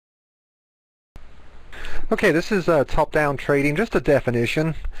Okay, this is top-down trading, just a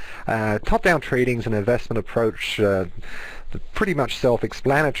definition. Top-down trading is an investment approach pretty much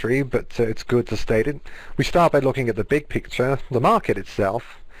self-explanatory, but it's good to state it. We start by looking at the big picture, the market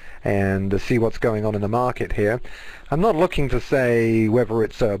itself, and to see what's going on in the market here. I'm not looking to say whether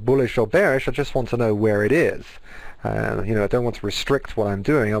it's bullish or bearish, I just want to know where it is. I don't want to restrict what I'm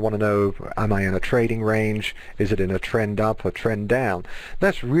doing. I want to know, am I in a trading range? Is it in a trend up or trend down?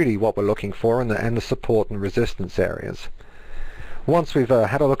 That's really what we're looking for, and the support and resistance areas. Once we've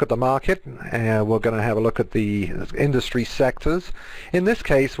had a look at the market, we're going to have a look at the industry sectors. In this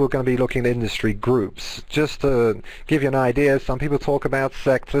case, we're going to be looking at industry groups. Just to give you an idea, some people talk about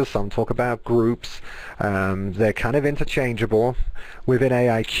sectors, some talk about groups. They're kind of interchangeable. Within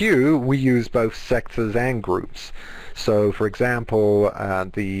AIQ, we use both sectors and groups. So, for example,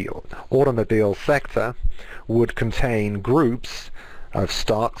 the automobile sector would contain groups of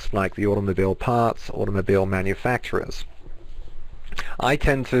stocks like the automobile parts, automobile manufacturers. I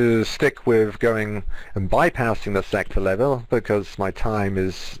tend to stick with going and bypassing the sector level because my time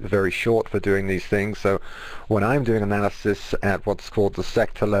is very short for doing these things. So when I'm doing analysis at what's called the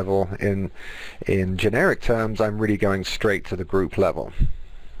sector level in generic terms, I'm really going straight to the group level.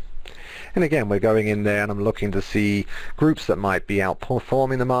 And again, we're going in there and I'm looking to see groups that might be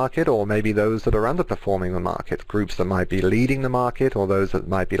outperforming the market, or maybe those that are underperforming the market, groups that might be leading the market or those that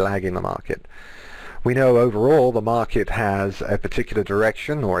might be lagging the market. We know overall the market has a particular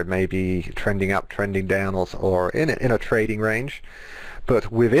direction, or it may be trending up, trending down, or in a trading range.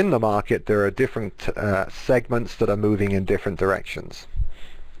 But within the market there are different segments that are moving in different directions.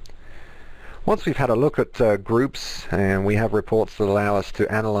 Once we've had a look at groups, and we have reports that allow us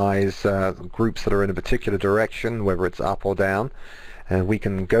to analyze groups that are in a particular direction, whether it's up or down, and we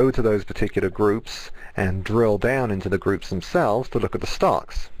can go to those particular groups and drill down into the groups themselves to look at the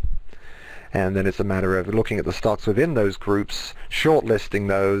stocks. And then it's a matter of looking at the stocks within those groups, shortlisting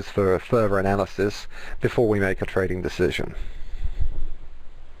those for further analysis before we make a trading decision.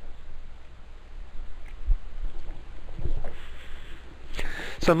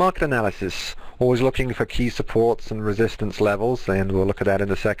 So market analysis, always looking for key supports and resistance levels, and we'll look at that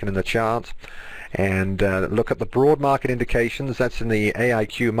in a second in the chart. And look at the broad market indications. That's in the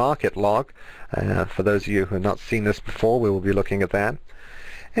AIQ Market Log. For those of you who have not seen this before, we will be looking at that.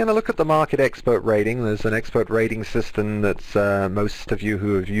 And a look at the market expert rating. There's an expert rating system that most of you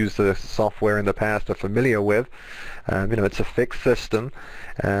who have used the software in the past are familiar with. It's a fixed system.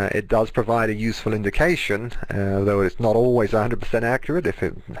 It does provide a useful indication, though it's not always 100% accurate. If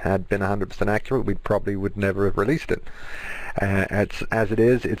it had been 100% accurate, we probably would never have released it. As it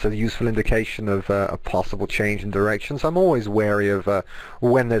is, it's a useful indication of a possible change in direction. So I'm always wary of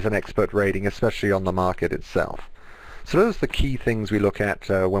when there's an expert rating, especially on the market itself. So those are the key things we look at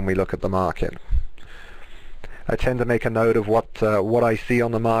when we look at the market. I tend to make a note of what I see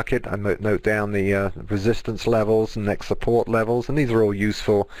on the market. I note down the resistance levels and next support levels, and these are all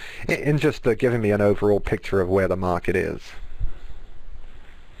useful in just giving me an overall picture of where the market is.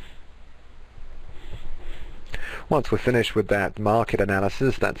 Once we're finished with that market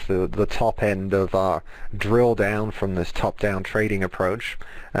analysis, that's the top end of our drill down from this top-down trading approach.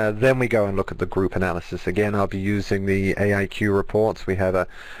 Then we go and look at the group analysis. Again, I'll be using the AIQ reports. We have a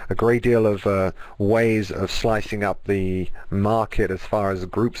great deal of ways of slicing up the market as far as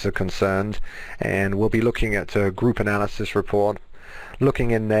groups are concerned, and we'll be looking at a group analysis report,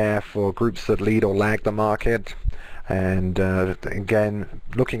 looking in there for groups that lead or lag the market, and again,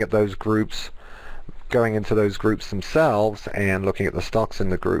 looking at those groups, going into those groups themselves and looking at the stocks in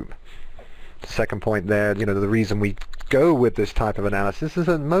the group. The second point there, the reason we go with this type of analysis is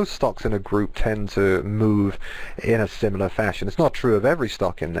that most stocks in a group tend to move in a similar fashion. It's not true of every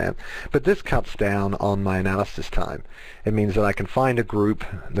stock in there, but this cuts down on my analysis time. It means that I can find a group,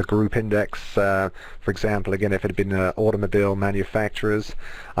 the group index, for example, again, if it had been automobile manufacturers,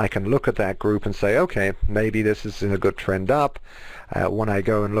 I can look at that group and say, okay, maybe this is in a good trend up. When I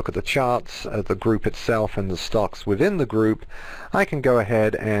go and look at the charts of the group itself and the stocks within the group, I can go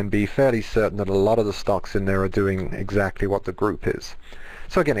ahead and be fairly certain that a lot of the stocks in there are doing exactly what the group is.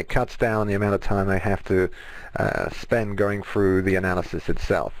 So again, it cuts down the amount of time I have to spend going through the analysis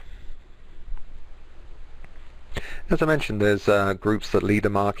itself. As I mentioned, there's groups that lead the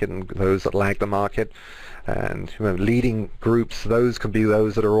market and those that lag the market. And leading groups, those can be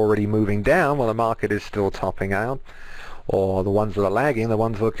those that are already moving down while the market is still topping out. or the ones that are lagging, the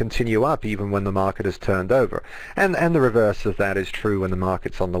ones that will continue up even when the market is turned over. And the reverse of that is true when the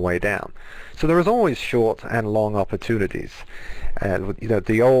market's on the way down. So there is always short and long opportunities.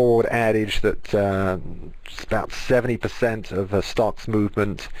 The old adage that about 70% of a stock's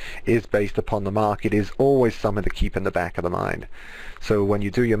movement is based upon the market is always something to keep in the back of the mind. So when you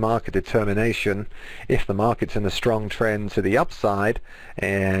do your market determination, if the market's in a strong trend to the upside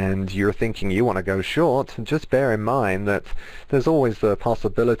and you're thinking you want to go short, just bear in mind that there's always the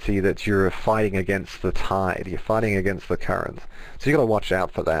possibility that you're fighting against the tide, you're fighting against the current. So you've got to watch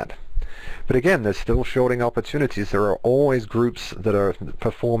out for that. But again, there's still shorting opportunities. There are always groups that are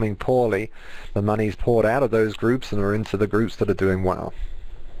performing poorly. The money's poured out of those groups and are into the groups that are doing well.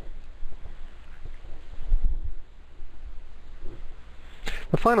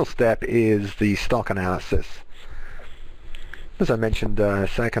 The final step is the stock analysis. As I mentioned a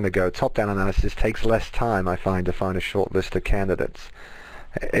second ago, top-down analysis takes less time, I find, to find a short list of candidates.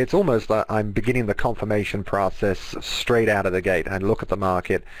 It's almost like I'm beginning the confirmation process straight out of the gate. I look at the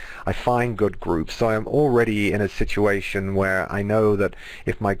market, I find good groups, so I'm already in a situation where I know that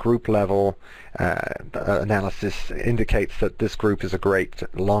if my group level analysis indicates that this group is a great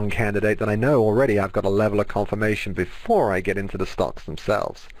long candidate, then I know already I've got a level of confirmation before I get into the stocks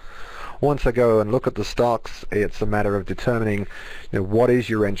themselves. Once I go and look at the stocks, it's a matter of determining what is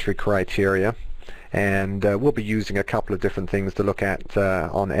your entry criteria. And we'll be using a couple of different things to look at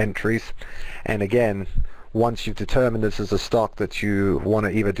on entries. And again, once you've determined this is a stock that you want to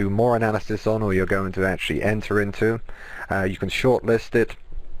either do more analysis on or you're going to actually enter into, you can shortlist it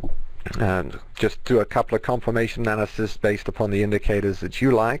and just do a couple of confirmation analysis based upon the indicators that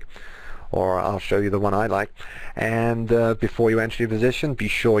you like, or I'll show you the one I like. And before you enter your position, be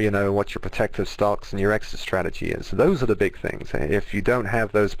sure you know what your protective stocks and your exit strategy is. So those are the big things. If you don't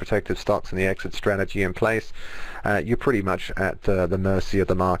have those protective stocks and the exit strategy in place, you're pretty much at the mercy of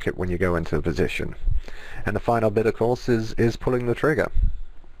the market when you go into a position. And the final bit, of course, is pulling the trigger.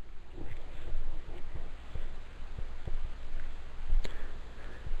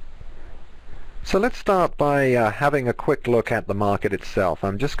 So let's start by having a quick look at the market itself.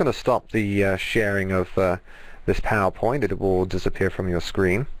 I'm just going to stop the sharing of this PowerPoint. It will disappear from your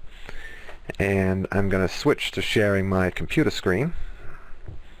screen. And I'm going to switch to sharing my computer screen.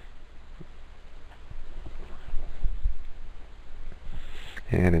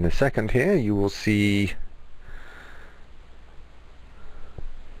 And in a second here, you will see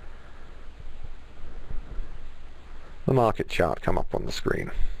the market chart come up on the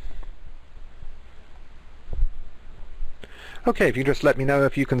screen. Okay, if you just let me know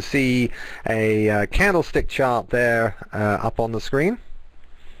if you can see a candlestick chart there up on the screen.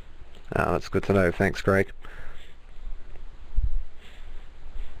 That's good to know. Thanks, Greg.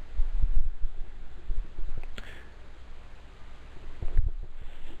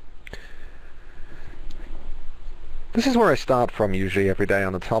 This is where I start from usually every day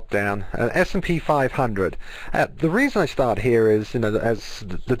on the top down. S&P 500. The reason I start here is, as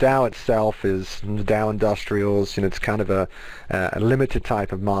the Dow itself is the Dow Industrials, it's kind of a limited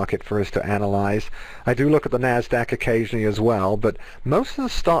type of market for us to analyze. I do look at the NASDAQ occasionally as well, but most of the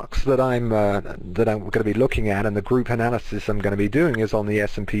stocks that I'm going to be looking at and the group analysis I'm going to be doing is on the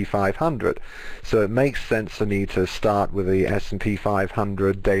S&P 500. So it makes sense for me to start with the S&P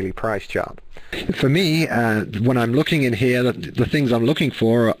 500 daily price chart. For me, when I'm looking in here, the things I'm looking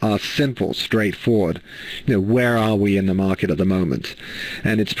for are simple, straightforward. Where are we in the market at the moment?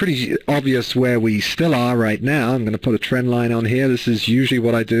 And it's pretty obvious where we still are right now. I'm going to put a trend line on here. This is usually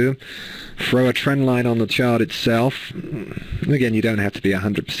what I do. Throw a trend line on the chart itself. Again, you don't have to be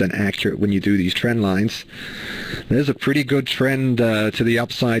 100% accurate when you do these trend lines. There's a pretty good trend to the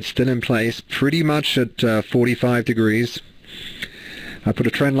upside still in place, pretty much at 45 degrees. I put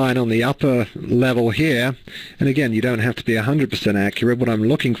a trend line on the upper level here, and again, you don't have to be 100% accurate. What I'm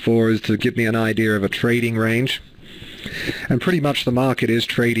looking for is to give me an idea of a trading range. And pretty much the market is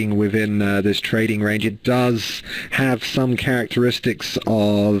trading within this trading range. It does have some characteristics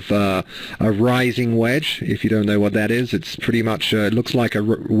of a rising wedge. If you don't know what that is, it's pretty much it looks like a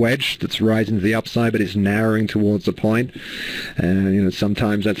wedge that's rising to the upside, but it's narrowing towards the point. And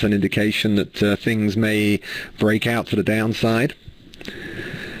sometimes that's an indication that things may break out to the downside.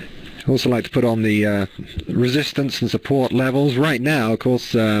 I also like to put on the resistance and support levels. Right now, of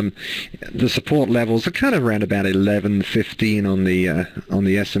course, the support levels are kind of around about 11.15 on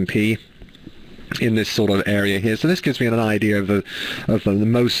the S&P in this sort of area here. So this gives me an idea of the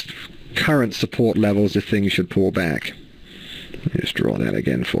most current support levels if things should pull back. Let me just draw that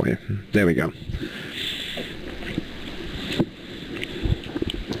again for you. There we go.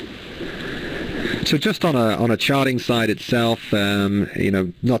 So just on a charting side itself,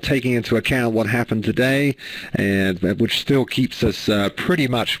 not taking into account what happened today, and which still keeps us pretty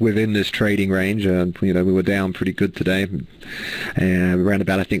much within this trading range. We were down pretty good today, around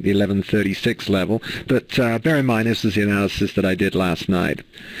about I think the 1136 level. But bear in mind, this is the analysis that I did last night.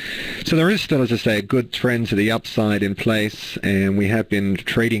 So there is still, as I say, a good trend to the upside in place, and we have been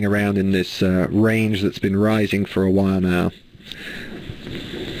trading around in this range that's been rising for a while now.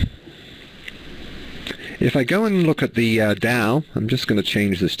 If I go and look at the Dow, I'm just going to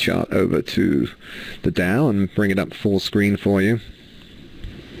change this chart over to the Dow and bring it up full screen for you.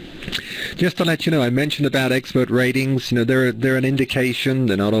 Just to let you know, I mentioned about expert ratings. They're an indication.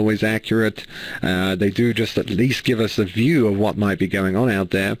 They're not always accurate. They do just at least give us a view of what might be going on out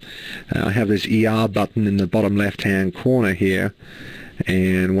there. I have this ER button in the bottom left-hand corner here,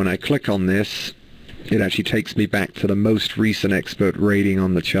 and when I click on this, it actually takes me back to the most recent expert rating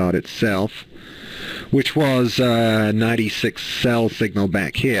on the chart itself, which was 96 sell signal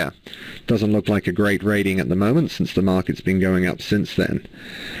back here. Doesn't look like a great rating at the moment since the market's been going up since then.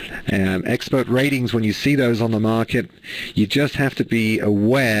 Expert ratings, when you see those on the market, you just have to be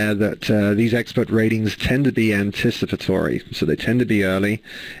aware that these expert ratings tend to be anticipatory, so they tend to be early,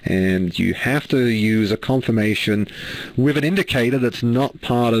 and you have to use a confirmation with an indicator that's not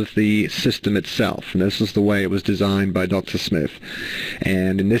part of the system itself. And this is the way it was designed by Dr. Smith.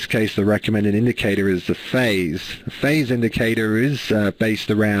 And in this case, the recommended indicator is the phase. The phase indicator is based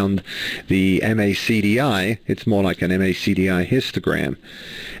around the MACDI. It's more like an MACDI histogram.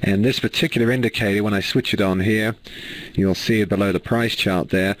 And this particular indicator, when I switch it on here, you'll see it below the price chart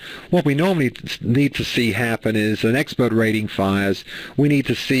there. What we normally need to see happen is an expert rating fires. We need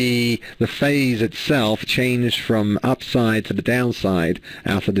to see the phase itself change from upside to the downside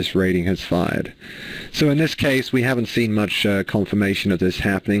after this rating has fired. So in this case, we haven't seen much confirmation of this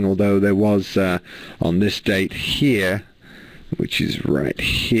happening, although there was on this date here, which is right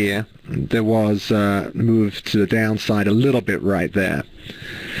here, there was a move to the downside a little bit right there.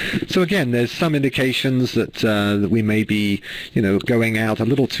 So again, there's some indications that we may be, going out a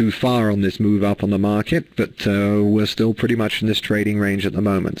little too far on this move up on the market, but we're still pretty much in this trading range at the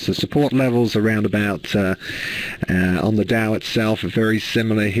moment. So support levels around about on the Dow itself are very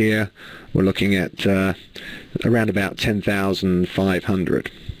similar here. We're looking at around about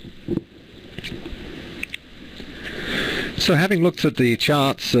 10,500. So having looked at the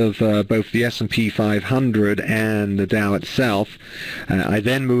charts of both the S&P 500 and the Dow itself, I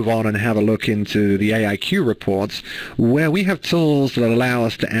then move on and have a look into the AIQ reports, where we have tools that allow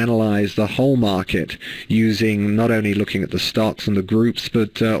us to analyze the whole market using not only looking at the stocks and the groups,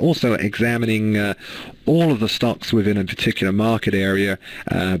 but also examining all of the stocks within a particular market area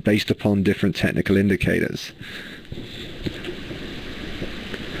based upon different technical indicators.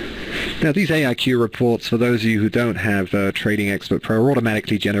 Now, these AIQ reports, for those of you who don't have TradingExpert Pro, are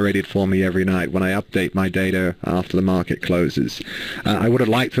automatically generated for me every night when I update my data after the market closes. I would have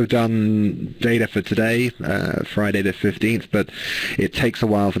liked to have done data for today, Friday the 15th, but it takes a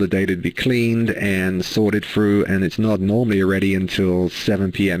while for the data to be cleaned and sorted through, and it's not normally ready until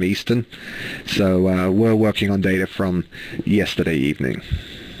 7 p.m. Eastern. So we're working on data from yesterday evening.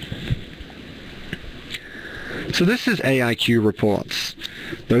 So this is AIQ reports.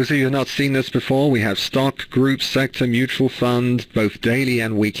 Those of you who have not seen this before, we have stock, group, sector, mutual fund, both daily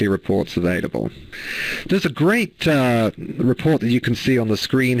and weekly reports available. There's a great report that you can see on the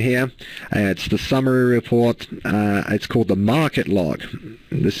screen here. It's the summary report. It's called the Market Log.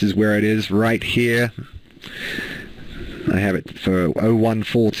 This is where it is right here. I have it for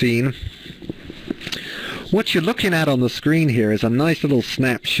 0114. What you're looking at on the screen here is a nice little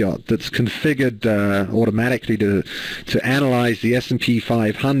snapshot that's configured automatically to analyze the S&P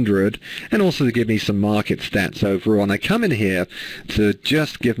 500 and also to give me some market stats overall. And I come in here to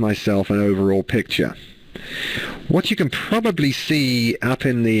just give myself an overall picture. What you can probably see up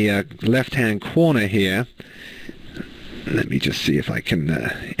in the left-hand corner here, let me just see if I can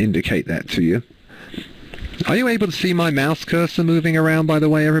indicate that to you. Are you able to see my mouse cursor moving around, by the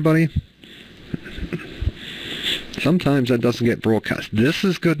way, everybody? Sometimes that doesn't get broadcast. This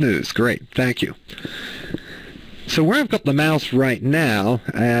is good news. Great. Thank you. So where I've got the mouse right now,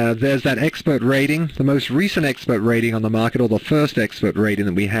 there's that expert rating. The most recent expert rating on the market, or the first expert rating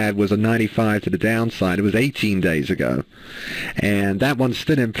that we had, was a 95 to the downside. It was 18 days ago. And that one's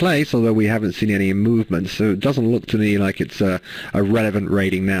still in place, although we haven't seen any movement. So it doesn't look to me like it's a relevant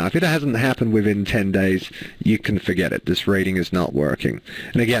rating now. If it hasn't happened within 10 days, you can forget it. This rating is not working.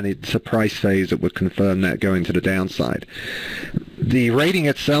 And again, it's a price phase that would confirm that going to the downside. The rating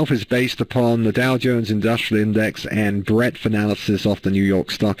itself is based upon the Dow Jones Industrial Index and breadth analysis off the New York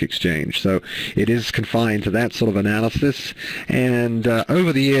Stock Exchange. So it is confined to that sort of analysis. And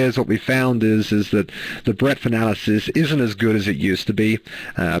over the years, what we found is that the breadth analysis isn't as good as it used to be,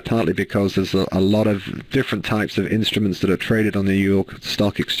 partly because there's a lot of different types of instruments that are traded on the New York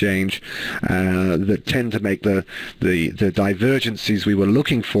Stock Exchange that tend to make the divergences we were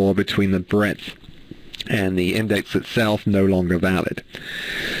looking for between the breadth and the index itself no longer valid.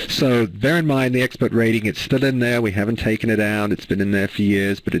 So bear in mind the expert rating, it's still in there. We haven't taken it out. It's been in there for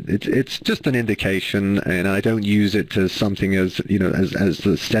years, but it's just an indication, and I don't use it as something as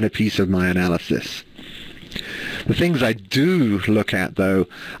the centerpiece of my analysis. The things I do look at, though,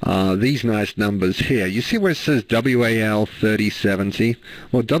 are these nice numbers here. You see where it says WAL 3070?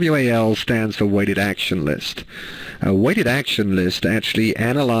 Well, WAL stands for Weighted Action List. A weighted action list actually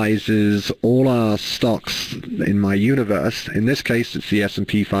analyzes all our stocks in my universe. In this case, it's the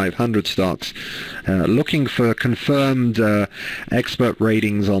S&P 500 stocks, looking for confirmed expert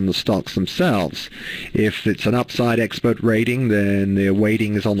ratings on the stocks themselves. If it's an upside expert rating, then the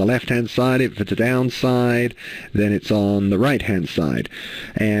weighting is on the left-hand side. If it's a downside, then it's on the right-hand side.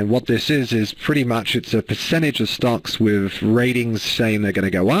 And what this is pretty much it's a percentage of stocks with ratings saying they're going to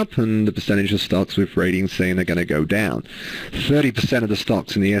go up and the percentage of stocks with ratings saying they're going to go down. 30% of the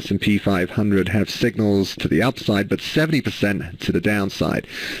stocks in the S&P 500 have signals to the upside, but 70% to the downside.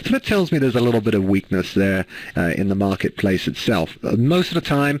 So that tells me there's a little bit of weakness there in the marketplace itself. Most of the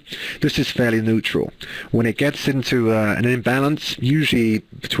time, this is fairly neutral. When it gets into an imbalance, usually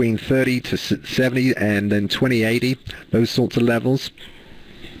between 30 to 70 and then 20-80, those sorts of levels,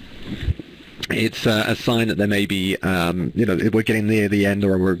 it's a sign that there may be, we're getting near the end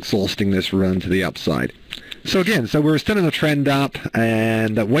or we're exhausting this run to the upside. So again, we're still in a trend up,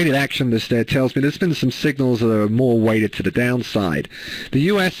 and that weighted action list there tells me there's been some signals that are more weighted to the downside. The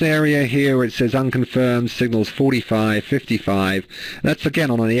US area here where it says unconfirmed signals 45, 55, that's again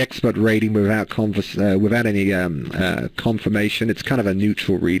on an expert rating without any confirmation. It's kind of a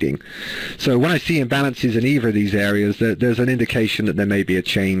neutral reading. So when I see imbalances in either of these areas, there's an indication that there may be a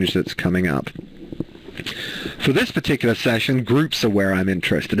change that's coming up. For this particular session, groups are where I'm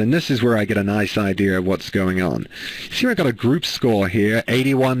interested, and this is where I get a nice idea of what's going on. See, I've got a group score here,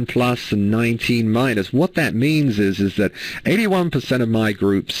 81 plus and 19 minus. What that means is that 81% of my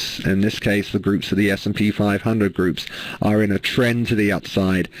groups, in this case the groups of the S&P 500 groups, are in a trend to the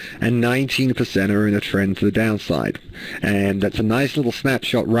upside, and 19% are in a trend to the downside. And that's a nice little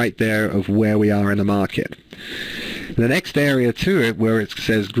snapshot right there of where we are in the market. The next area to it, where it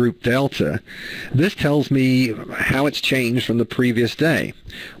says Group Delta, this tells me how it's changed from the previous day.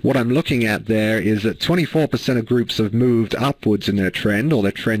 What I'm looking at there is that 24% of groups have moved upwards in their trend, or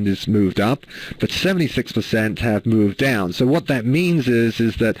their trend is moved up, but 76% have moved down. So what that means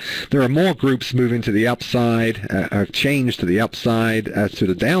is that there are more groups moving to the upside, have changed to the upside, to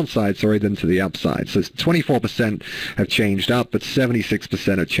the downside, sorry, than to the upside. So 24% have changed up, but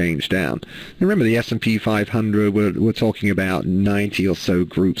 76% have changed down. And remember, the S&P 500, we're talking about 90 or so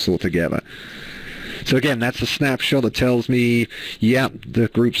groups altogether. So again, that's a snapshot that tells me, yeah, the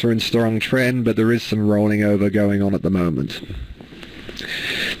groups are in strong trend, but there is some rolling over going on at the moment.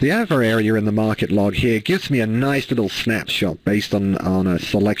 The other area in the market log here gives me a nice little snapshot based on a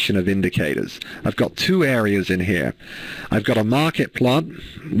selection of indicators. I've got two areas in here. I've got a market plot,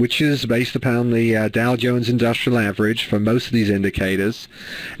 which is based upon the Dow Jones Industrial Average for most of these indicators,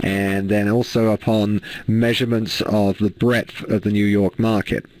 and then also upon measurements of the breadth of the New York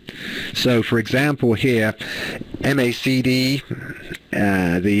market. So for example here, MACD,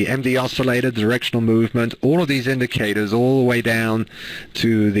 the MD oscillator, the directional movement, all of these indicators all the way down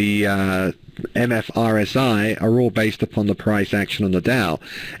to the MFRSI are all based upon the price action on the Dow.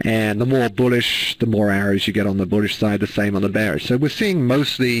 And the more bullish, the more arrows you get on the bullish side, the same on the bearish. So we're seeing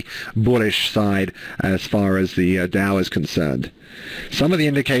mostly bullish side as far as the Dow is concerned. Some of the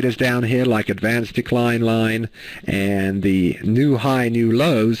indicators down here, like advanced decline line and the new high, new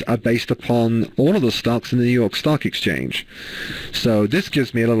lows, are based upon all of the stocks in the New York Stock Exchange. So this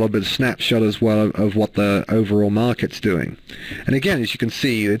gives me a little bit of snapshot as well of what the overall market's doing. And again, as you can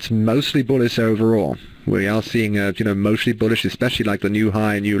see, it's mostly bullish overall. We are seeing mostly bullish, especially like the new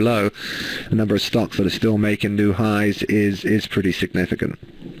high, new low. The number of stocks that are still making new highs is pretty significant.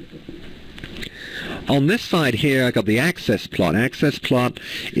 On this side here, I got the access plot. Access plot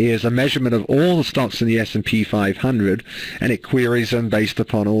is a measurement of all the stocks in the S&P 500, and it queries them based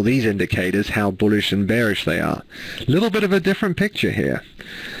upon all these indicators, how bullish and bearish they are. A little bit of a different picture here.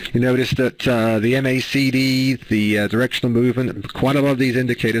 You notice that the MACD, the directional movement, quite a lot of these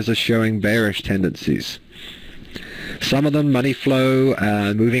indicators are showing bearish tendencies. Some of them, money flow,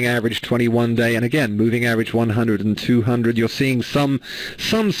 moving average 21-day, and again, moving average 100 and 200. You're seeing some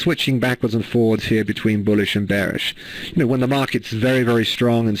switching backwards and forwards here between bullish and bearish. When the market's very, very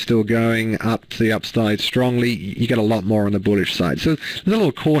strong and still going up to the upside strongly, you get a lot more on the bullish side. So there's a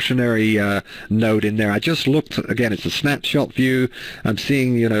little cautionary note in there. I just looked, again, it's a snapshot view. I'm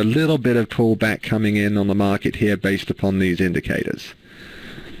seeing, a little bit of pullback coming in on the market here based upon these indicators.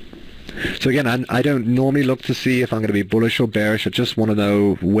 So again, I don't normally look to see if I'm going to be bullish or bearish. I just want to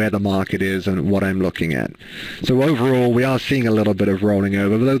know where the market is and what I'm looking at. So overall, we are seeing a little bit of rolling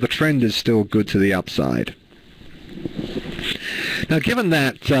over, though the trend is still good to the upside. Now, given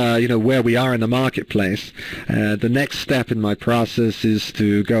that, where we are in the marketplace, the next step in my process is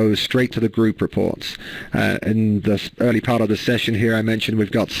to go straight to the group reports. In the early part of the session here, I mentioned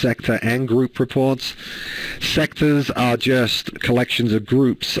we've got sector and group reports. Sectors are just collections of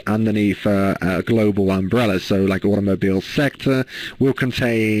groups underneath a global umbrella. So like automobile sector will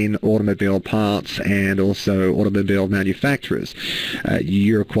contain automobile parts and also automobile manufacturers.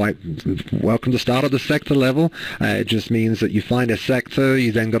 You're quite welcome to start at the sector level. It just means that you find a sector,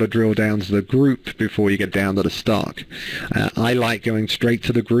 you then got to drill down to the group before you get down to the stock. I like going straight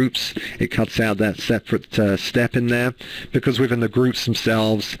to the groups. It cuts out that separate step in there, because within the groups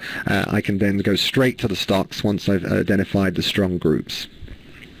themselves, I can then go straight to the stocks once I've identified the strong groups.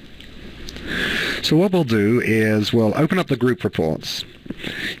 So what we'll do is we'll open up the group reports.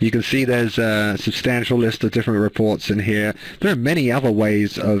 You can see there's a substantial list of different reports in here. There are many other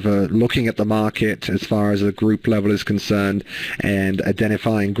ways of looking at the market as far as the group level is concerned and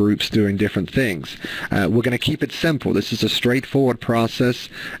identifying groups doing different things. We're going to keep it simple. This is a straightforward process,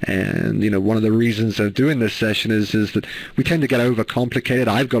 and one of the reasons of doing this session is that we tend to get overcomplicated.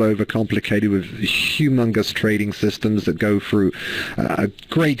 I've got overcomplicated with humongous trading systems that go through a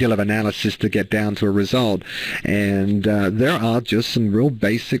great deal of analysis to get down to a result, and there are just some real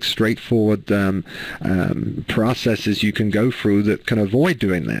basic, straightforward processes you can go through that can avoid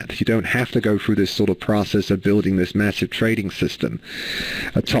doing that. You don't have to go through this sort of process of building this massive trading system.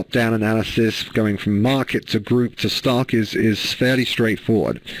 A top-down analysis going from market to group to stock is fairly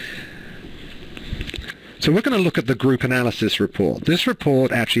straightforward. So we're going to look at the group analysis report. This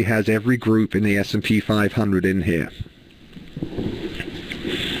report actually has every group in the S&P 500 in here.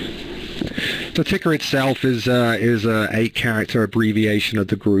 The ticker itself is a 8-character abbreviation of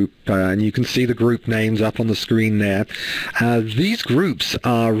the group, and you can see the group names up on the screen there. These groups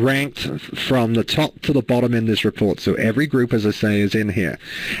are ranked from the top to the bottom in this report, so every group, as I say, is in here,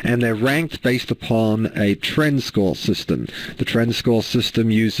 and they're ranked based upon a trend score system. The trend score system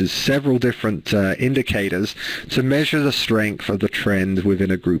uses several different indicators to measure the strength of the trend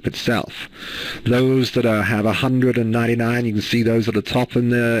within a group itself. Those that have 199, you can see those at the top in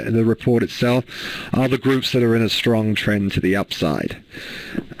the report itself, are the groups that are in a strong trend to the upside.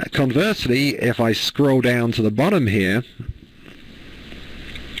 Conversely, if I scroll down to the bottom here,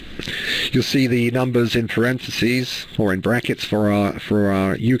 you'll see the numbers in parentheses or in brackets for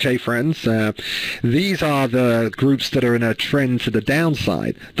our UK friends. These are the groups that are in a trend to the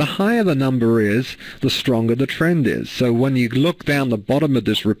downside. The higher the number is, the stronger the trend is. So when you look down the bottom of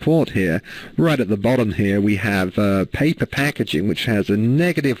this report here, right at the bottom here, we have paper packaging, which has a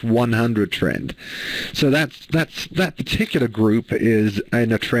negative 100 trend. So that particular group is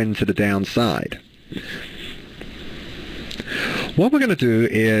in a trend to the downside. What we're going to do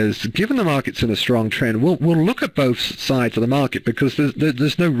is, given the market's in a strong trend, we'll look at both sides of the market, because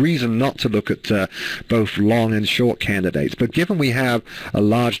there's no reason not to look at both long and short candidates. But given we have a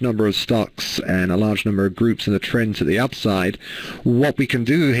large number of stocks and a large number of groups in a trend to the upside, what we can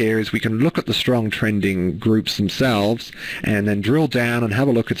do here is we can look at the strong trending groups themselves and then drill down and have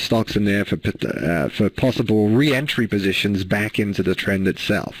a look at stocks in there for possible re-entry positions back into the trend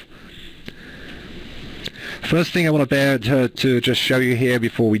itself. First thing I want to just show you here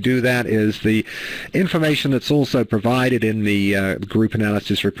before we do that is the information that's also provided in the group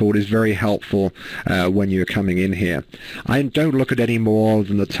analysis report is very helpful when you're coming in here. I don't look at any more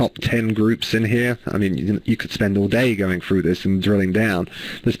than the top 10 groups in here. I mean, you could spend all day going through this and drilling down.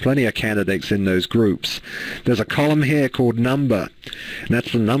 There's plenty of candidates in those groups. There's a column here called number, and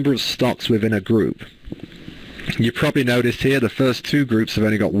that's the number of stocks within a group. You probably noticed here the first two groups have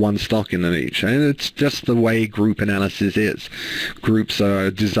only got one stock in them each, and it's just the way group analysis is. Groups are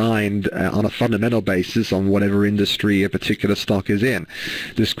designed on a fundamental basis on whatever industry a particular stock is in.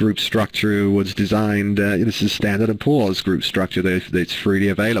 This group structure was designed, this is Standard & Poor's group structure that's freely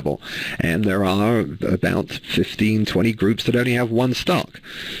available, and there are about 15-20 groups that only have one stock.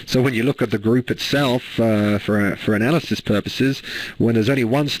 So when you look at the group itself for analysis purposes, when there's only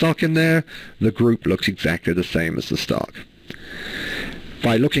one stock in there, the group looks exactly the same as the stock.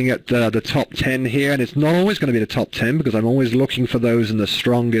 By looking at the top 10 here, and it's not always going to be the top 10 because I'm always looking for those in the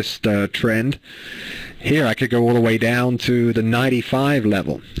strongest trend. Here I could go all the way down to the 95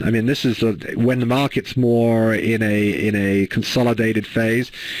 level. I mean, this is when the market's more in a consolidated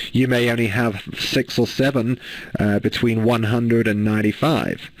phase. You may only have 6 or 7 between 100 and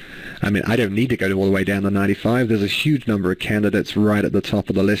 95. I mean, I don't need to go all the way down to 95. There's a huge number of candidates right at the top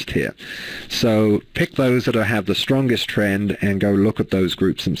of the list here. So pick those that have the strongest trend and go look at those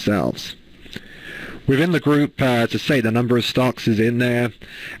groups themselves. Within the group, to say the number of stocks is in there.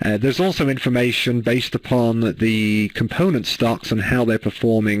 There's also information based upon the component stocks and how they're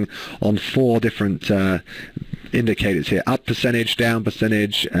performing on 4 different indicators here: up percentage, down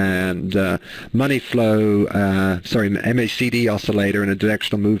percentage, and money flow, MACD oscillator, and a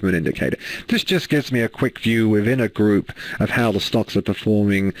directional movement indicator. This just gives me a quick view within a group of how the stocks are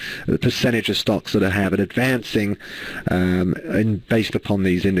performing, the percentage of stocks that have it advancing, and based upon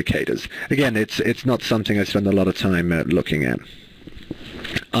these indicators. Again, it's not something I spend a lot of time looking at.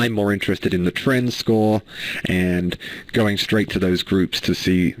 I'm more interested in the trend score and going straight to those groups to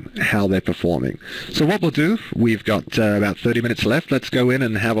see how they're performing. So what we'll do, we've got about 30 minutes left. Let's go in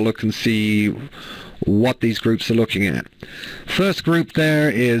and have a look and see what these groups are looking at. First group there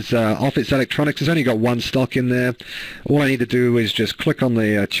is Office Electronics. There's only got 1 stock in there. All I need to do is just click on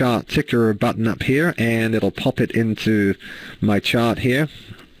the chart ticker button up here, and it'll pop it into my chart here.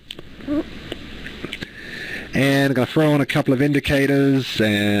 And I'm going to throw on a couple of indicators,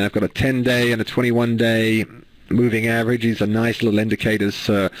 and I've got a 10-day and a 21-day moving average. These are nice little indicators,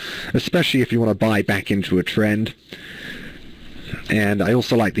 especially if you want to buy back into a trend. And I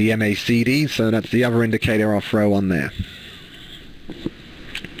also like the MACD, so that's the other indicator I'll throw on there.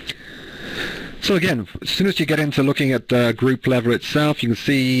 So again, as soon as you get into looking at the group level itself, you can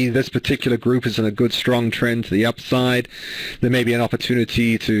see this particular group is in a good strong trend to the upside. There may be an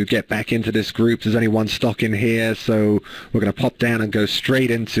opportunity to get back into this group. There's only 1 stock in here, so we're going to pop down and go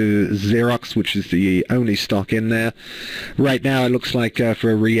straight into Xerox, which is the only stock in there. Right now it looks like for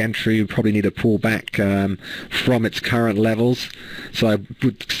a re-entry we probably need to pull back from its current levels, so I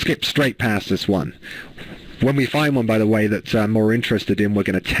would skip straight past this one. When we find one, by the way, that I'm more interested in, we're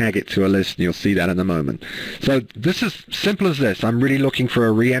going to tag it to a list, and you'll see that in a moment. So this is simple as this. I'm really looking for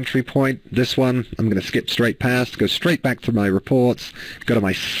a re-entry point. This one, I'm going to skip straight past, go straight back to my reports, go to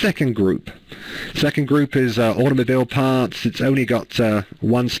my second group. Second group is automobile parts. It's only got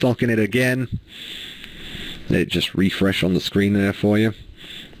 1 stock in it again. Let it just refresh on the screen there for you.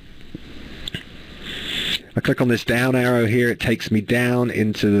 I click on this down arrow here. It takes me down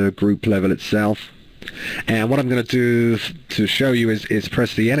into the group level itself. And what I'm going to do to show you is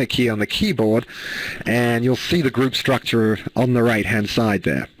press the Enter key on the keyboard, and you'll see the group structure on the right hand side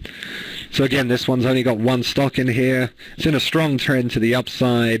there. So again, this one's only got 1 stock in here. It's in a strong trend to the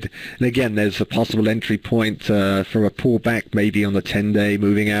upside, and again there's a possible entry point for a pullback maybe on the 10-day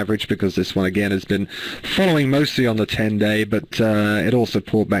moving average, because this one again has been following mostly on the 10-day, but it also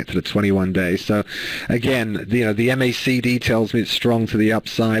pulled back to the 21-day. So again, the MACD tells me it's strong to the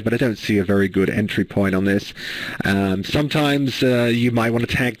upside, but I don't see a very good entry point on this. Sometimes you might want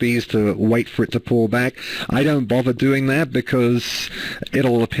to tag these to wait for it to pull back. I don't bother doing that because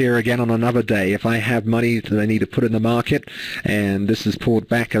it'll appear again on another day. If I have money that I need to put in the market and this is pulled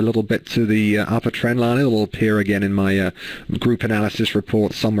back a little bit to the upper trend line, it will appear again in my group analysis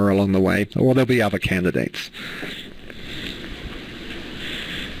report somewhere along the way, or there'll be other candidates.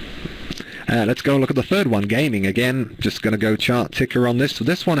 Let's go look at the third one, gaming. Again, just going to go chart ticker on this. So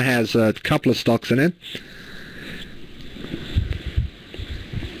this one has a couple of stocks in it.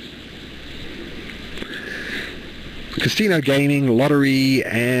 Casino gaming, lottery,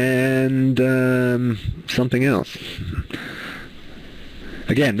 and something else.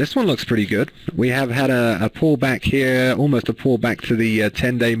 Again, this one looks pretty good. We have had a pullback here, almost a pullback to the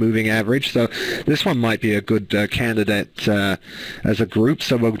 10-day moving average. So this one might be a good candidate as a group.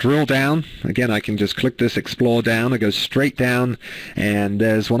 So we'll drill down. Again, I can just click this explore down. I go straight down, and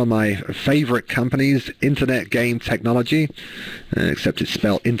there's one of my favorite companies, Internet Game Technology, except it's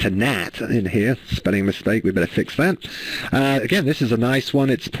spelled internet in here. Spelling mistake. We better fix that. Again, this is a nice one.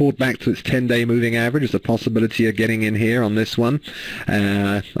 It's pulled back to its 10-day moving average. There's a possibility of getting in here on this one.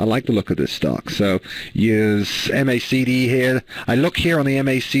 I like the look of this stock. So use MACD here. I look here on the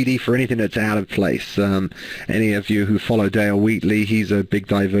MACD for anything that's out of place. Any of you who follow Dale Wheatley, he's a big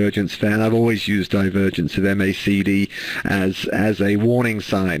divergence fan. I've always used divergence of MACD as a warning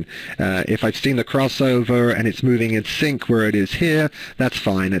sign. If I've seen the crossover and it's moving in sync where it is here, that's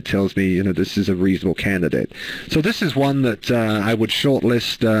fine. It tells me, this is a reasonable candidate. So this is one that I would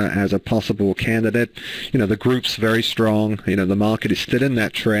shortlist as a possible candidate. The group's very strong. The market is still in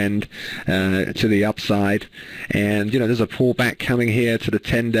that trend to the upside, and there's a pullback coming here to the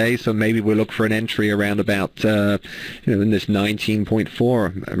 10-day. So maybe we'll look for an entry around about in this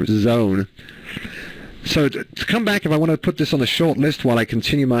 19.4 zone. So to come back, if I want to put this on a short list while I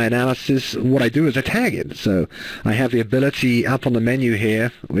continue my analysis, what I do is I tag it. So I have the ability up on the menu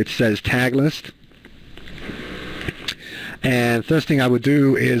here, which says tag list. And first thing I would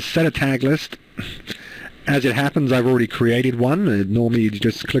do is set a tag list. As it happens, I've already created one. Normally you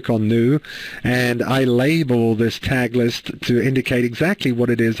just click on new, and I label this tag list to indicate exactly what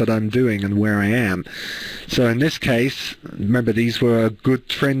it is that I'm doing and where I am. So in this case, remember, these were good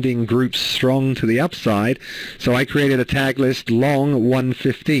trending groups, strong to the upside, so I created a tag list long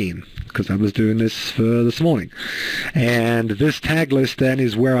 115 because I was doing this for this morning. And this tag list then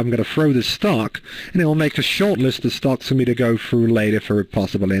is where I'm going to throw this stock, and it will make a short list of stocks for me to go through later for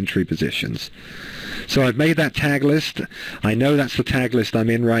possible entry positions. So I've made that tag list. I know that's the tag list I'm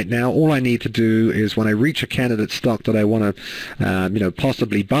in right now. All I need to do is when I reach a candidate stock that I want to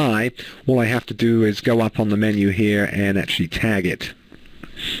possibly buy, all I have to do is go up on the menu here and actually tag it.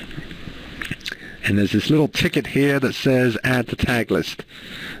 And there's this little ticket here that says add to tag list.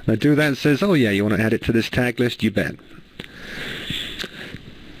 And I do that, and it says, oh yeah, you want to add it to this tag list? You bet.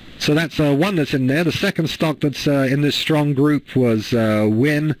 So that's one that's in there. The second stock that's in this strong group was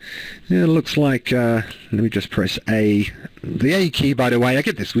Win. It looks like, let me just press A. The A key, by the way, we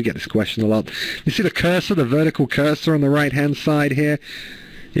get this question a lot. You see the cursor, the vertical cursor on the right-hand side here?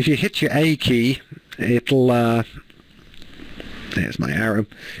 If you hit your A key, it'll, there's my arrow.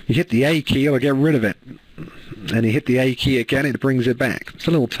 You hit the A key, it'll get rid of it. And you hit the A key again, it brings it back. It's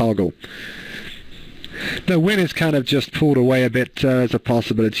a little toggle. The Win is kind of just pulled away a bit as a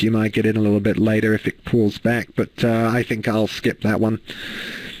possibility. You might get in a little bit later if it pulls back, but I think I'll skip that one.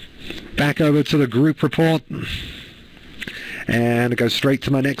 Back over to the group report and go straight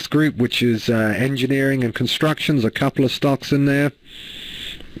to my next group, which is engineering and construction. There's a couple of stocks in there.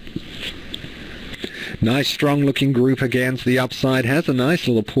 Nice strong looking group again to the upside. Has a nice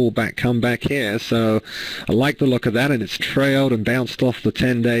little pullback comeback here, so I like the look of that, and it's trailed and bounced off the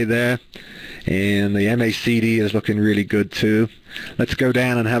 10-day there. And the MACD is looking really good too. Let's go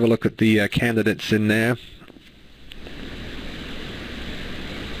down and have a look at the candidates in there.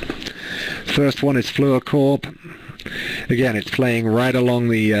 First one is Fluor Corp. Again, it's playing right along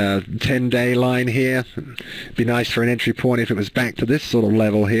the 10-day line here. It'd be nice for an entry point if it was back to this sort of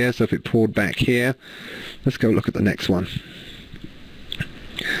level here, so if it pulled back here. Let's go look at the next one.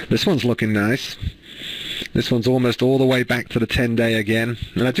 This one's looking nice. This one's almost all the way back to the 10-day again,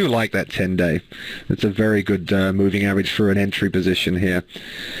 and I do like that 10-day. It's a very good moving average for an entry position here.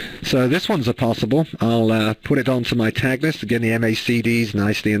 So this one's a possible. I'll put it onto my tag list. Again, the MACD's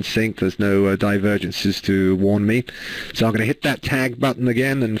nicely in sync. There's no divergences to warn me. So I'm going to hit that tag button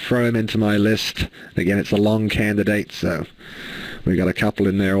again and throw him into my list. Again, it's a long candidate, so we've got a couple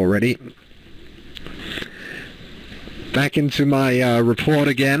in there already. Back into my report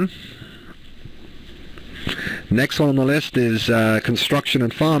again. Next one on the list is construction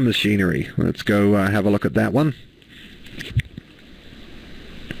and farm machinery. Let's go have a look at that one.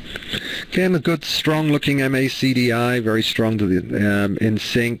 Again, a good, strong-looking MACDI, very strong to the in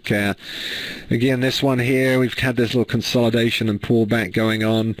sync. Again, this one here, we've had this little consolidation and pullback going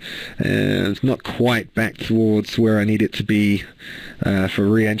on. It's not quite back towards where I need it to be for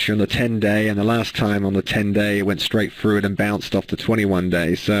re-entry on the 10-day, and the last time on the 10-day it went straight through it and bounced off the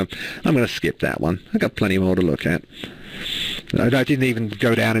 21-day. So I'm going to skip that one. I've got plenty more to look at. I didn't even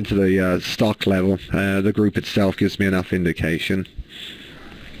go down into the stock level. The group itself gives me enough indication.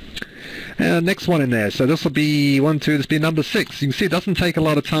 Next one in there, so this will be this will be number 6. You can see it doesn't take a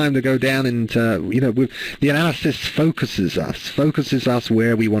lot of time to go down into, the analysis focuses us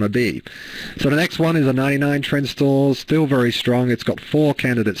where we want to be. So the next one is a 99 Trend Stores, still very strong. It's got 4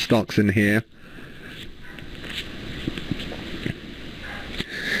 candidate stocks in here.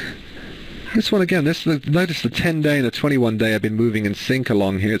 This one again, notice the 10-day and the 21-day have been moving in sync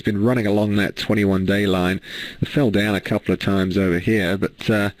along here. It's been running along that 21-day line. It fell down a couple of times over here, but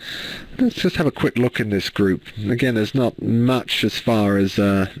let's just have a quick look in this group. Again, there's not much as far as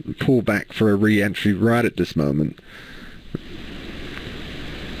pullback for a re-entry right at this moment.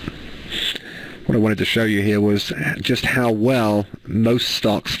 What I wanted to show you here was just how well most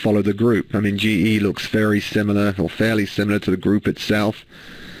stocks follow the group. I mean, GE looks very similar, or fairly similar to the group itself.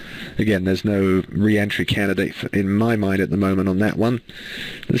 Again, there's no re-entry candidate in my mind at the moment on that one.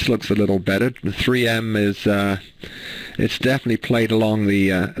 This looks a little better. The 3M is it's definitely played along the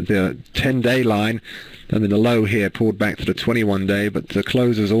 10-day line. I mean, the low here pulled back to the 21-day, but the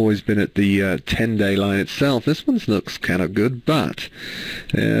close has always been at the 10-day line itself. This one looks kind of good, but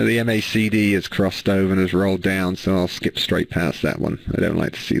the MACD has crossed over and has rolled down, so I'll skip straight past that one. I don't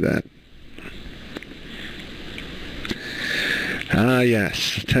like to see that. Ah,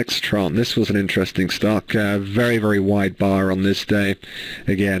 yes, Textron. This was an interesting stock. Very, very wide bar on this day.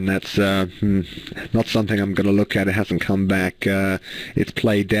 Again, that's not something I'm going to look at. It hasn't come back. It's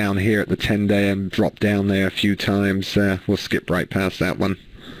played down here at the 10-day and dropped down there a few times. We'll skip right past that one.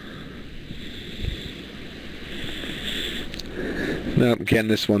 Now, again,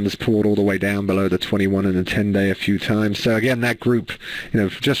 this one was pulled all the way down below the 21 and the 10-day a few times. So again, that group,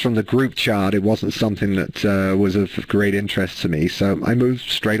 just from the group chart, it wasn't something that was of great interest to me. So I moved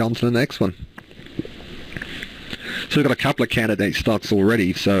straight on to the next one. So we've got a couple of candidate stocks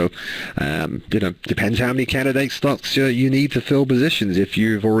already. So, depends how many candidate stocks you need to fill positions. If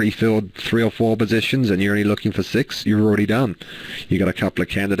you've already filled 3 or 4 positions and you're only looking for 6, you're already done. You got a couple of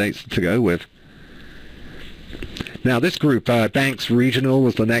candidates to go with. Now this group, Banks Regional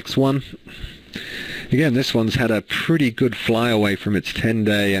was the next one. Again, this one's had a pretty good flyaway from its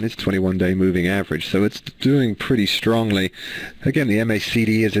 10-day and its 21-day moving average, so it's doing pretty strongly. Again, the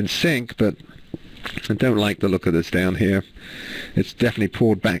MACD is in sync, but I don't like the look of this down here. It's definitely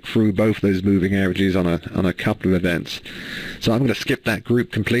pulled back through both those moving averages on a couple of events. So I'm going to skip that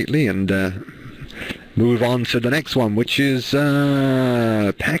group completely and move on to the next one, which is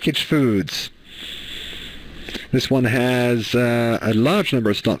packaged foods. This one has a large number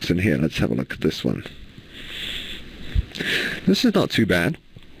of stocks in here. Let's have a look at this one. This is not too bad.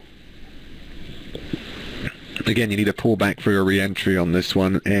 Again, you need to pull back for a re-entry on this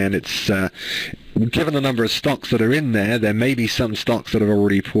one, and it's given the number of stocks that are in there, there may be some stocks that have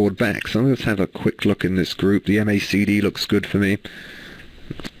already pulled back. So let's have a quick look in this group. The MACD looks good for me.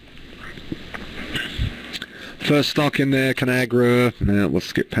 First stock in there, Conagra. No, we'll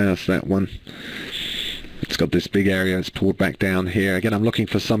skip past that one. It's got this big area. It's pulled back down here. Again, I'm looking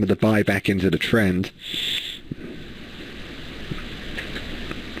for some of the buy back into the trend.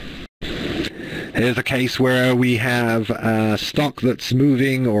 Here's a case where we have a stock that's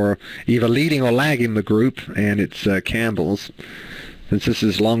moving or either leading or lagging the group, and it's Campbell's. Since this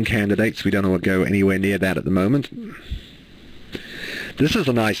is long candidates, we don't want to go anywhere near that at the moment. This is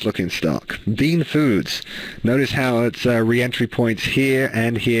a nice looking stock. Bean Foods. Notice how it's re-entry points here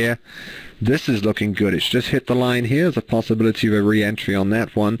and here. This is looking good. It's just hit the line here. There's a possibility of a re-entry on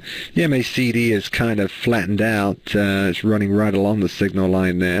that one. The MACD is kind of flattened out. It's running right along the signal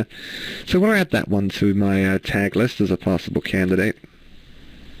line there. So we'll add that one to my tag list as a possible candidate.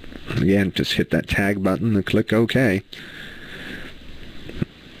 Again, just hit that tag button and click OK.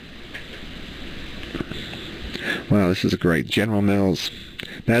 Wow, this is a great General Mills.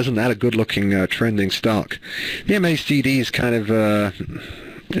 Now, isn't that a good-looking trending stock? The MACD is kind of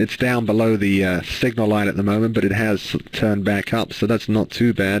it's down below the signal line at the moment, but it has turned back up, so that's not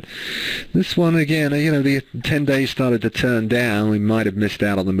too bad. This one, again, the 10 days started to turn down. We might have missed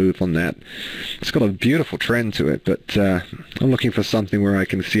out on the move on that. It's got a beautiful trend to it, but I'm looking for something where I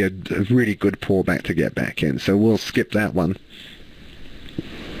can see a really good pullback to get back in, so we'll skip that one.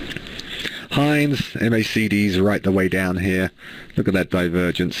 Heinz, MACD's right the way down here. Look at that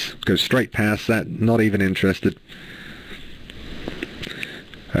divergence. Go straight past that, not even interested.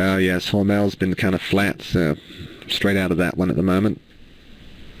 Yes, Hormel's been kind of flat, so straight out of that one at the moment.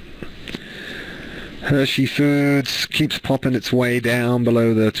 Hershey Foods keeps popping its way down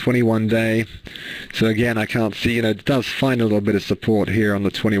below the 21-day. So again, I can't see, it does find a little bit of support here on the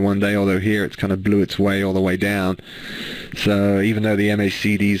 21-day, although here it's kind of blew its way all the way down. So even though the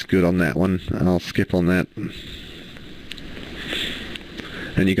MACD is good on that one, I'll skip on that.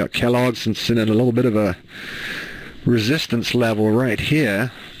 And you got Kellogg's and sitting at a little bit of a resistance level right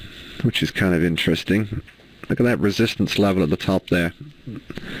here, which is kind of interesting. Look at that resistance level at the top there.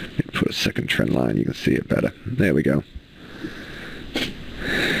 Put a second trend line, you can see it better. There we go.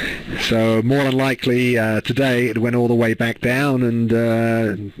 So more than likely today it went all the way back down, and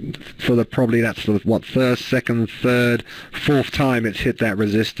for the probably that's the first, second, third, fourth time it's hit that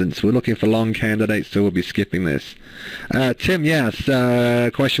resistance. We're looking for long candidates, so we'll be skipping this. Tim, yes,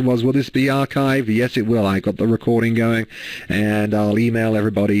 question was, will this be archived? Yes, it will. I got the recording going, and I'll email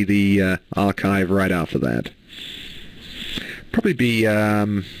everybody the archive right after that. Probably be,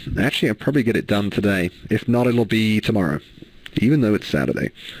 actually I'll probably get it done today. If not, it'll be tomorrow, even though it's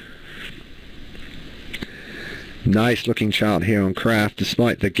Saturday. Nice looking chart here on Craft,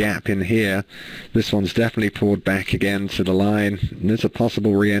 despite the gap in here. This one's definitely pulled back again to the line. And there's a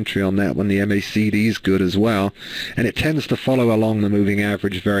possible re-entry on that one. The MACD is good as well, and it tends to follow along the moving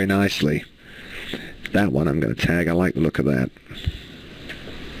average very nicely. That one I'm going to tag. I like the look of that.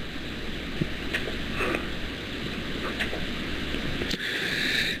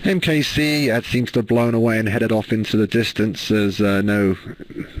 MKC, that seems to have blown away and headed off into the distance. There's no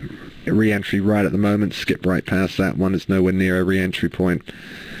re-entry right at the moment. Skip right past that one. It's nowhere near a re-entry point.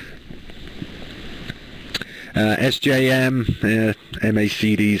 SJM,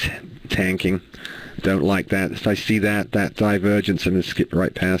 MACD's tanking. Don't like that. If I see that divergence, I'm going to skip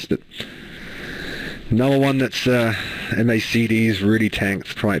right past it. Another one that's MACD's really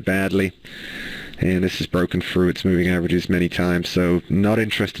tanked quite badly. And this has broken through its moving averages many times, so not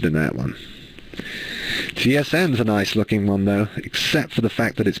interested in that one. TSN's a nice looking one though, except for the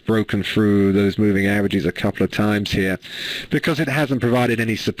fact that it's broken through those moving averages a couple of times here, because it hasn't provided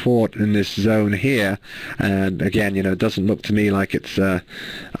any support in this zone here. And again, you know, it doesn't look to me like it's I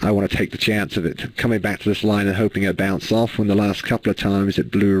want to take the chance of it coming back to this line and hoping it bounce off, when the last couple of times it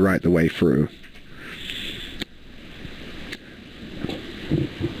blew right the way through.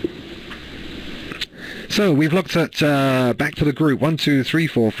 So we've looked at, back to the group, 1, 2, 3,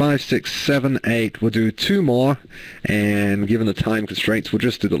 4, 5, 6, 7, 8. We'll do 2 more, and given the time constraints, we'll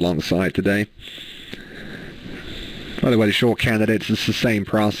just do the long side today. By the way, the short candidates, it's the same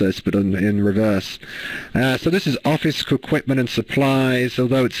process, but in reverse. So this is office equipment and supplies,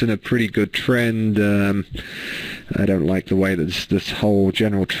 although it's in a pretty good trend. I don't like the way that this whole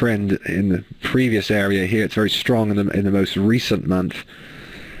general trend in the previous area here. It's very strong in the most recent month.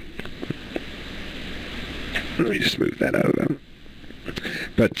 Let me just move that over.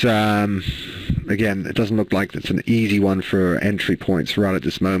 But again, it doesn't look like it's an easy one for entry points right at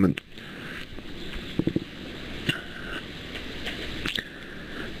this moment.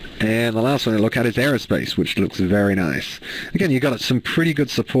 And the last one to look at is aerospace, which looks very nice. Again, you've got some pretty good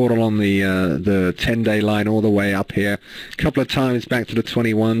support along the 10-day line all the way up here. A couple of times back to the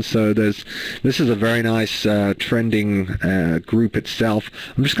 21, so this is a very nice trending group itself.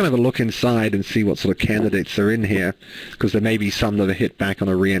 I'm just going to have a look inside and see what sort of candidates are in here, because there may be some that are hit back on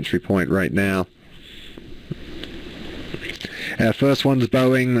a re-entry point right now. First one's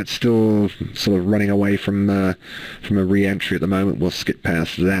Boeing. That's still sort of running away from a re-entry at the moment. We'll skip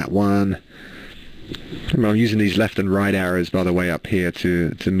past that one. I'm using these left and right arrows, by the way, up here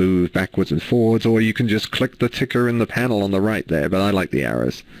to move backwards and forwards, or you can just click the ticker in the panel on the right there, but I like the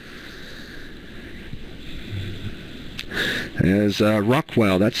arrows. There's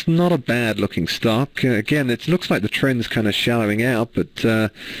Rockwell. That's not a bad looking stock. Again, it looks like the trend's kind of shallowing out, but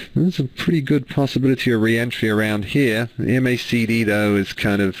there's a pretty good possibility of re-entry around here. The MACD though is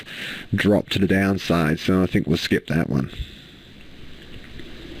kind of dropped to the downside, so I think we'll skip that one.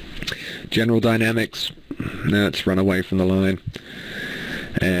 General Dynamics, no, it's run away from the line.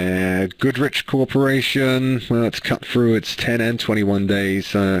 Goodrich Corporation, well, it's cut through its 10 and 21 days,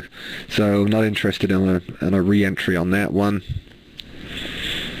 so not interested in a re-entry on that one.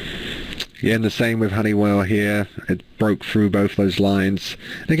 Again, the same with Honeywell here. It broke through both those lines.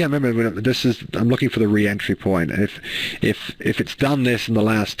 And again, remember, I'm looking for the re-entry point. If it's done this in the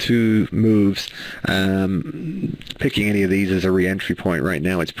last 2 moves, picking any of these as a re-entry point right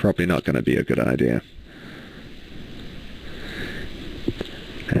now, it's probably not going to be a good idea.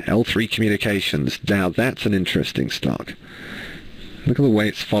 L3 Communications. Now that's an interesting stock. Look at the way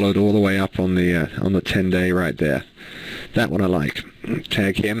it's followed all the way up on the 10-day right there. That one I like.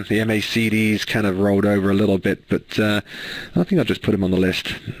 Tag him. The MACD's kind of rolled over a little bit, but I think I'll just put him on the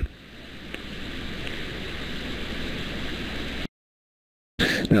list.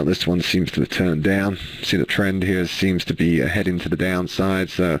 Now this one seems to have turned down. See, the trend here seems to be heading to the downside,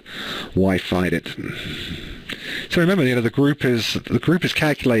 so why fight it? So remember, you know, the group is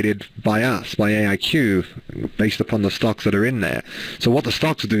calculated by us, by AIQ, based upon the stocks that are in there. So what the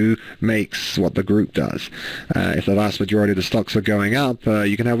stocks do makes what the group does. If the vast majority of the stocks are going up,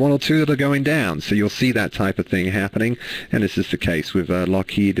 you can have 1 or 2 that are going down. So you'll see that type of thing happening, and this is the case with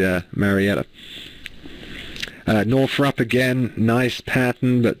Lockheed Marietta. Northrop again, nice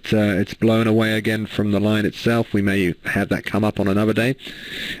pattern, but it's blown away again from the line itself. We may have that come up on another day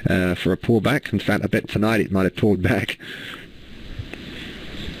for a pullback. In fact, I bet tonight it might have pulled back.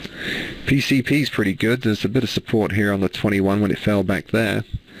 PCP's pretty good. There's a bit of support here on the 21 when it fell back there.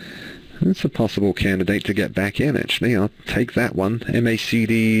 That's a possible candidate to get back in, actually. I'll take that one.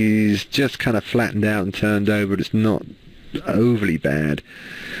 MACD's just kind of flattened out and turned over. It's not overly bad.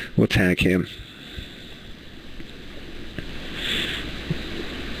 We'll tag him.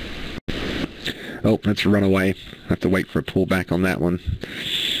 Oh, let's run away. Have to wait for a pullback on that one.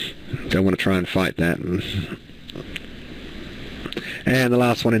 Don't want to try and fight that. And the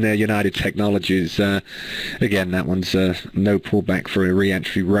last one in there, United Technologies. Again, that one's no pullback for a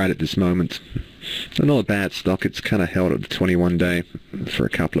re-entry right at this moment. So not a bad stock. It's kind of held at the 21-day for a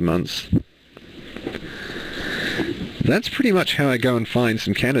couple of months. That's pretty much how I go and find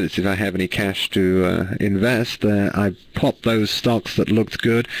some candidates if I have any cash to invest. I pop those stocks that looked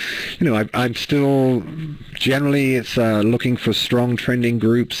good. You know, I'm still generally it's looking for strong trending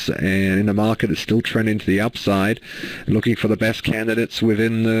groups, and in the market it's still trending to the upside, looking for the best candidates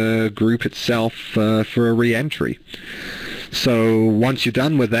within the group itself for a re-entry. So once you're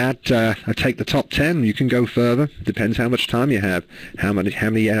done with that, I take the top 10. You can go further. Depends how much time you have, how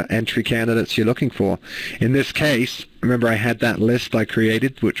many entry candidates you're looking for. In this case, remember I had that list I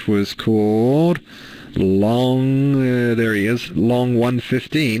created, which was called Long. There he is, Long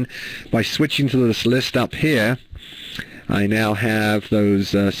 115. By switching to this list up here, I now have those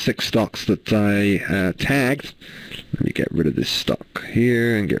 6 stocks that I tagged. Let me get rid of this stock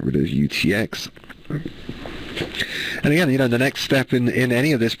here and get rid of UTX. And again, you know, the next step in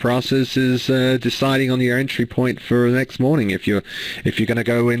any of this process is deciding on your entry point for the next morning. If you're going to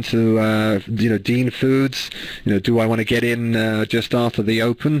go into you know, Dean Foods, you know, do I want to get in just after the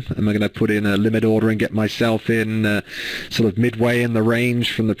open? Am I going to put in a limit order and get myself in sort of midway in the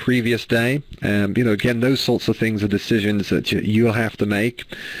range from the previous day? You know, again, those sorts of things are decisions that you'll have to make.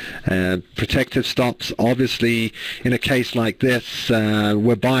 Protective stops, obviously, in a case like this,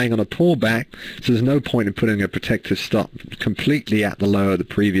 we're buying on a pullback, so there's no point in putting a protective stop completely at the low of the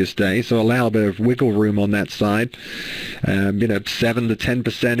previous day, so allow a bit of wiggle room on that side. You know, 7 to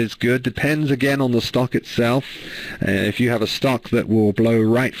 10% is good. Depends again on the stock itself. If you have a stock that will blow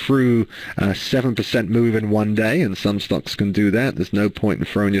right through 7% move in one day, and some stocks can do that, there's no point in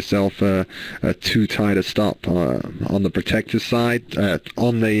throwing yourself too tight a stop on the protective side.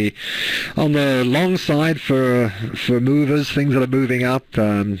 On the long side for movers, things that are moving up,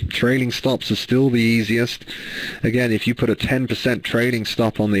 trailing stops are still the easiest. Again, if you put a 10% trading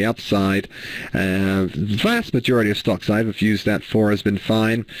stop on the upside, the vast majority of stocks I've used that for has been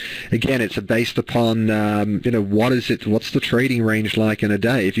fine. Again, it's based upon you know, what's the trading range like in a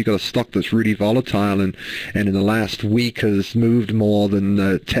day. If you've got a stock that's really volatile and in the last week has moved more than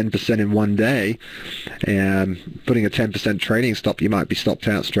 10% in one day, putting a 10% trading stop, you might be stopped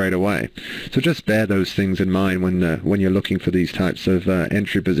out straight away. So just bear those things in mind when you're looking for these types of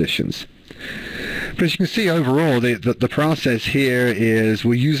entry positions. But as you can see, overall, the process here is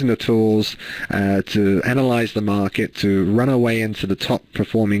we're using the tools to analyze the market, to run our way into the top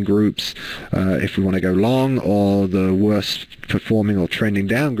performing groups if we want to go long, or the worst performing or trending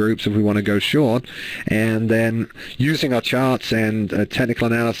down groups if we want to go short, and then using our charts and technical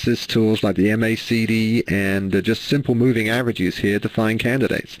analysis tools like the MACD and just simple moving averages here to find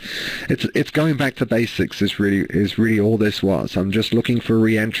candidates. It's going back to basics is really all this was. I'm just looking for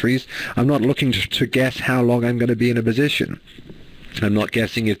re-entries. I'm not looking to guess how long I'm going to be in a position. I'm not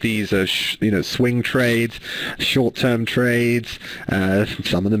guessing if these are swing trades, short-term trades.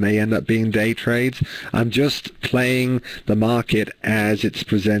 Some of them may end up being day trades. I'm just playing the market as it's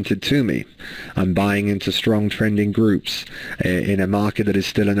presented to me. I'm buying into strong trending groups in a market that is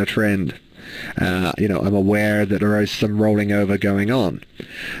still in a trend. You know, I'm aware that there is some rolling over going on,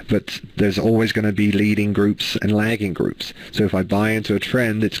 but there's always going to be leading groups and lagging groups. So if I buy into a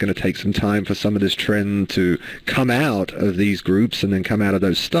trend, it's going to take some time for some of this trend to come out of these groups and then come out of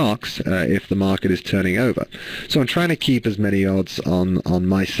those stocks if the market is turning over. So I'm trying to keep as many odds on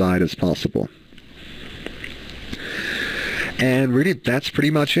my side as possible. And really, that's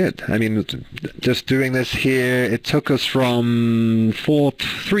pretty much it. I mean, just doing this here, it took us from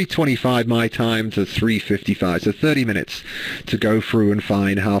 3:25 my time to 3:55, so 30 minutes to go through and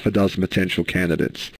find half a dozen potential candidates.